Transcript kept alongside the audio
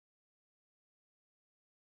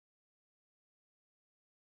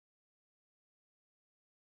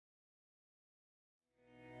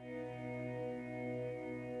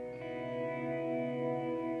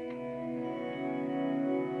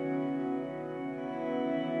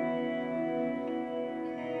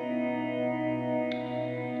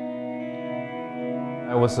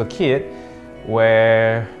was a kid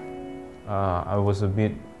where I was a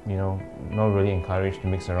bit, not really encouraged to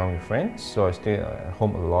mix around with friends, so I stayed at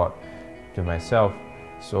home a lot to myself.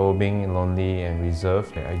 So being lonely and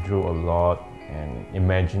reserved, I drew a lot and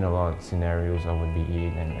imagined a lot of scenarios I would be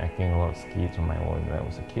in and acting a lot of skits on my own when I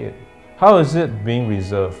was a kid. How is it being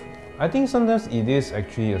reserved? I think sometimes it is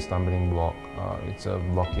actually a stumbling block. It's a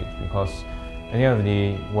blockage because at the end of the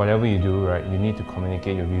day, whatever you do, right, you need to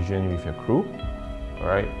communicate your vision with your crew,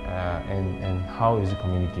 right? And how is it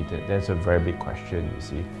communicated? That's a very big question, you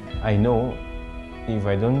see. I know if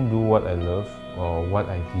I don't do what I love or what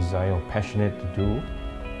I desire or passionate to do,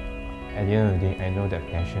 at the end of the day, I know that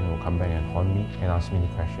passion will come back and haunt me and ask me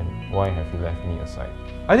the question, why have you left me aside?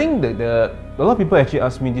 I think that a lot of people actually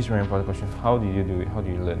ask me this very important question, how do you do it? How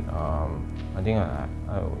do you learn? I think I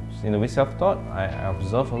was in a way self-taught. I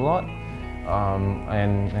observe a lot.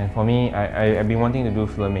 And for me, I've been wanting to do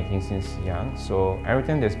filmmaking since young, so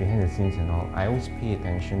everything that's behind the scenes and all, I always pay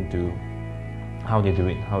attention to how they do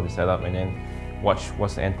it, how they set up, and then watch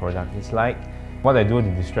what's the end product is like. What I do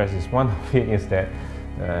to distress is, one of it is that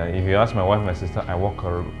if you ask my wife and my sister, I walk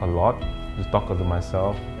a lot, just talk to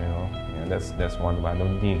myself, that's one, but I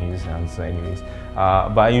don't think you can just answer anyways.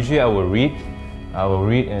 But usually I will read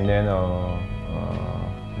and then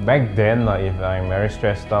back then, if I'm very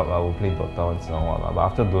stressed out, I will play Dota and so on. But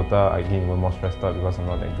after Dota, I get even more stressed out because I'm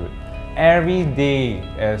not that good. Every day,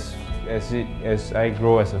 as I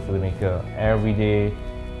grow as a filmmaker, every day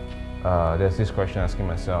there's this question asking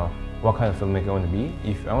myself, what kind of filmmaker I want to be?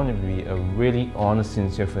 If I want to be a really honest,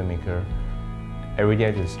 sincere filmmaker, every day I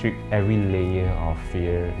have to strip every layer of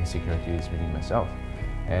fear, insecurities within myself.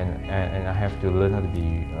 And I have to learn how to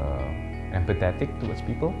be empathetic towards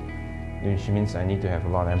people, which means I need to have a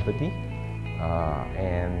lot of empathy.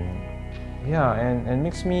 And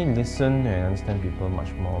makes me listen and understand people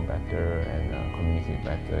much more better and communicate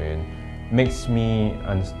better, and makes me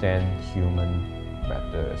understand human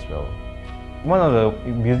better as well. One of the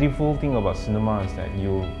beautiful things about cinema is that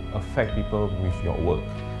you affect people with your work,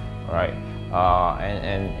 right?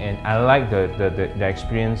 And I like the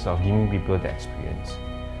experience of giving people the experience.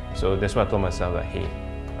 So that's why I told myself that, hey,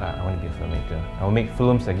 I want to be a filmmaker. I will make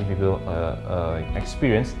films that give people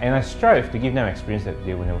experience, and I strive to give them experience that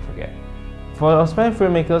they will never forget. For aspiring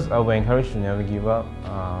filmmakers, I will encourage to never give up.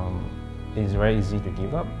 It's very easy to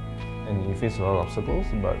give up, and you face a lot of obstacles,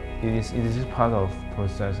 but it is just part of the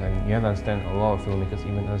process, and you have to understand a lot of filmmakers,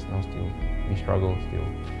 even us now still, we struggle still.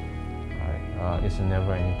 Right? It's a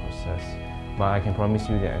never-ending process. But I can promise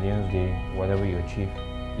you that at the end of the day, whatever you achieve,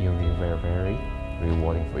 it will be very, very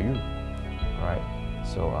rewarding for you. Right?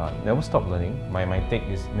 So never stop learning. My take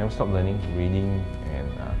is never stop learning, reading,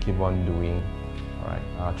 and keep on doing.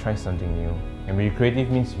 Alright, try something new. And be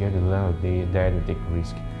creative means you have to learn how to dare to take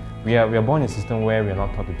risk. We are born in a system where we are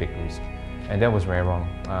not taught to take risk, and that was very wrong.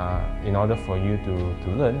 In order for you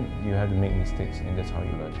to learn, you have to make mistakes, and that's how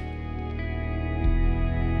you learn.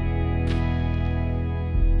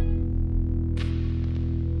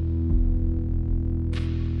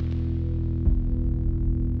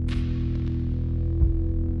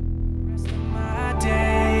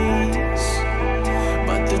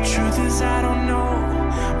 I don't know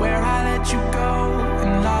where I let you go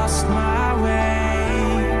and lost my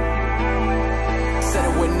way. Said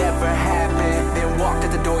it would never happen, then walked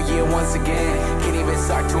at the door, yeah, once again. Can't even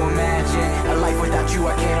start to imagine a life without you,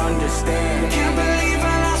 I can't understand. Can't believe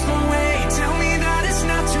I lost my way, tell me that it's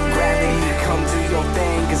not too late. Gravity, come do your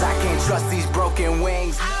thing, cause I can't trust these broken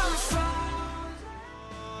wings.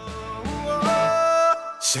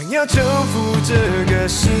 想要征服这个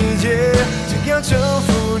世界，想要征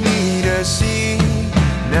服你的心。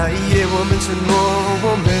那一夜我们沉默，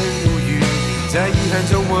我们无语，在遗憾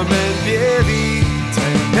中我们别离，在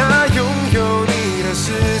那拥有你的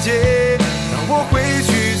世界。